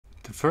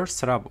To first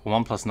set up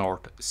OnePlus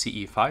Nord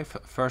CE 5,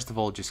 first of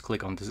all just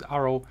click on this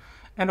arrow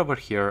and over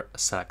here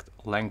select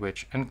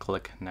language and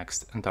click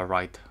next in the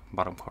right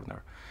bottom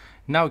corner.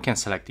 Now you can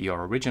select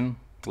your region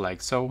like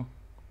so,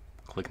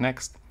 click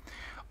next.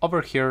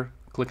 Over here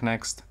click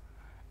next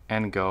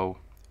and go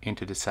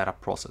into the setup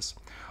process.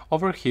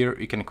 Over here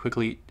you can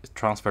quickly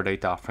transfer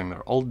data from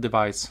your old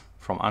device,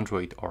 from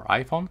Android or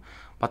iPhone,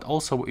 but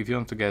also if you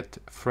want to get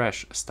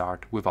fresh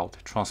start without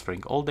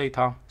transferring all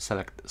data,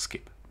 select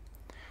skip.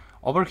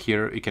 Over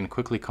here you can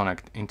quickly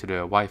connect into the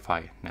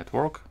Wi-Fi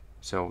network,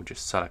 so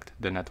just select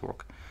the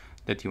network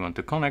that you want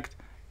to connect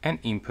and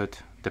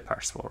input the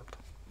password.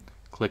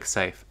 Click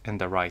save in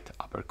the right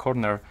upper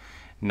corner.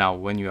 Now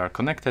when you are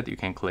connected you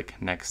can click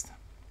next.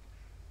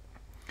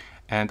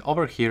 And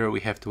over here we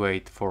have to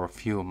wait for a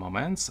few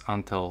moments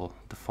until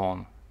the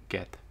phone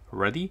get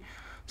ready,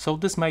 so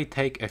this may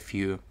take a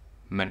few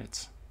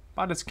minutes,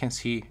 but as you can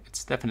see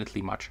it's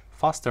definitely much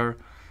faster.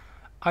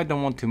 I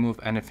don't want to move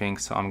anything,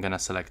 so I'm gonna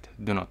select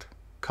do not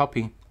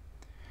copy.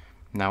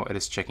 Now it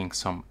is checking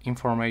some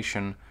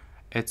information.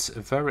 It's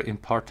very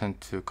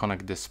important to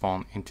connect this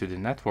phone into the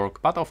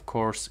network, but of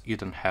course you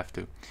don't have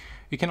to.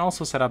 You can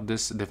also set up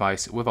this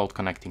device without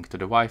connecting to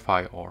the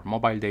Wi-Fi or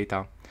mobile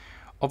data.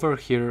 Over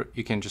here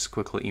you can just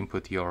quickly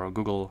input your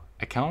Google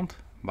account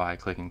by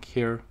clicking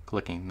here,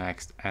 clicking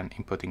next and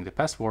inputting the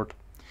password.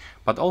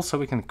 But also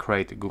we can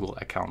create a Google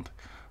account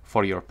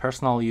for your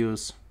personal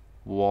use,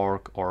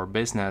 work or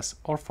business,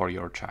 or for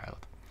your child.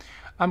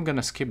 I'm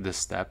gonna skip this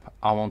step.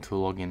 I want to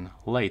log in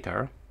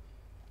later.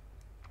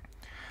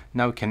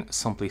 Now you can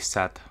simply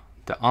set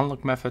the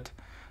unlock method.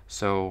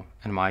 So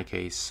in my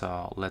case,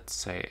 let's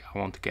say I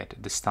want to get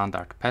the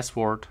standard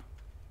password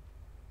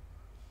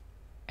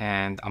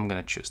and I'm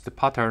gonna choose the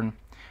pattern.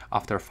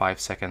 After 5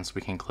 seconds we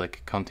can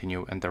click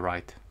continue in the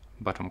right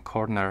bottom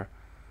corner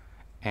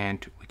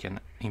and we can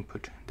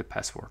input the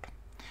password.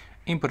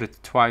 Input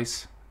it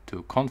twice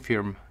to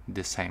confirm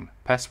the same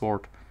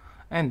password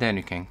and then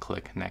you can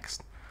click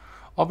next.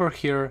 Over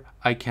here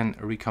I can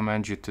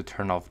recommend you to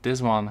turn off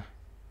this one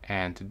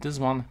and this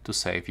one to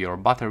save your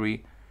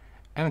battery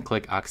and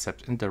click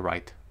accept in the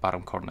right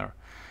bottom corner.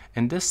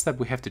 In this step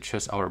we have to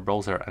choose our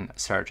browser and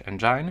search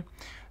engine.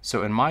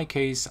 So in my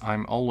case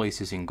I'm always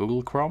using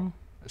Google Chrome,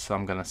 so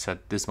I'm gonna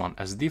set this one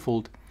as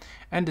default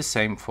and the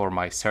same for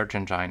my search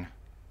engine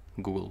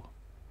Google.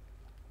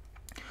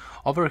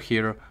 Over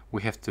here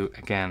we have to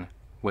again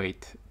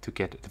wait to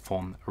get the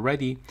phone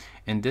ready,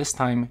 and this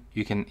time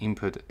you can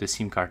input the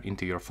SIM card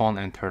into your phone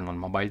and turn on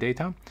mobile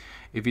data.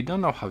 If you don't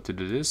know how to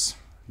do this,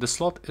 the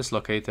slot is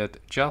located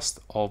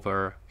just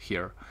over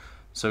here,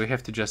 so you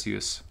have to just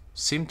use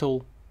SIM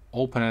tool,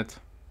 open it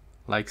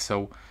like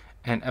so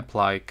and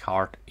apply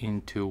card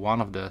into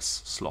one of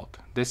this slot.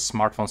 This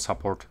smartphone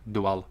support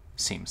dual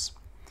SIMs.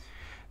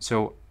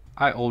 So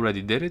I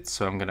already did it,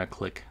 so I'm gonna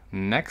click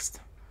next.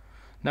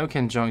 Now you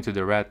can join to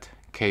the red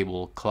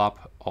cable club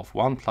of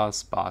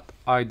OnePlus, but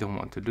I don't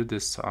want to do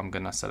this, so I'm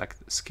gonna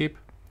select skip.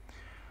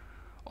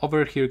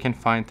 Over here you can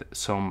find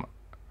some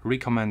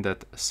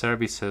recommended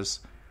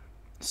services.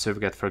 So you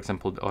get, for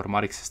example, the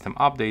automatic system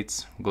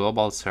updates,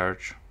 global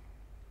search.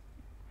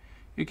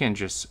 You can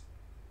just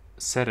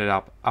set it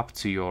up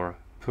to your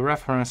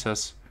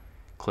preferences,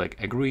 click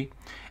agree,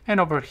 and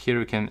over here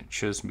you can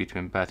choose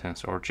between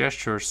buttons or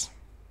gestures.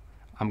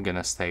 I'm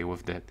gonna stay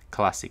with the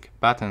classic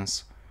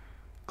buttons,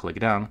 click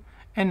done,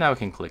 and now you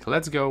can click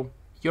let's go.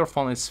 Your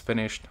phone is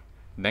finished.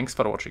 Thanks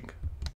for watching.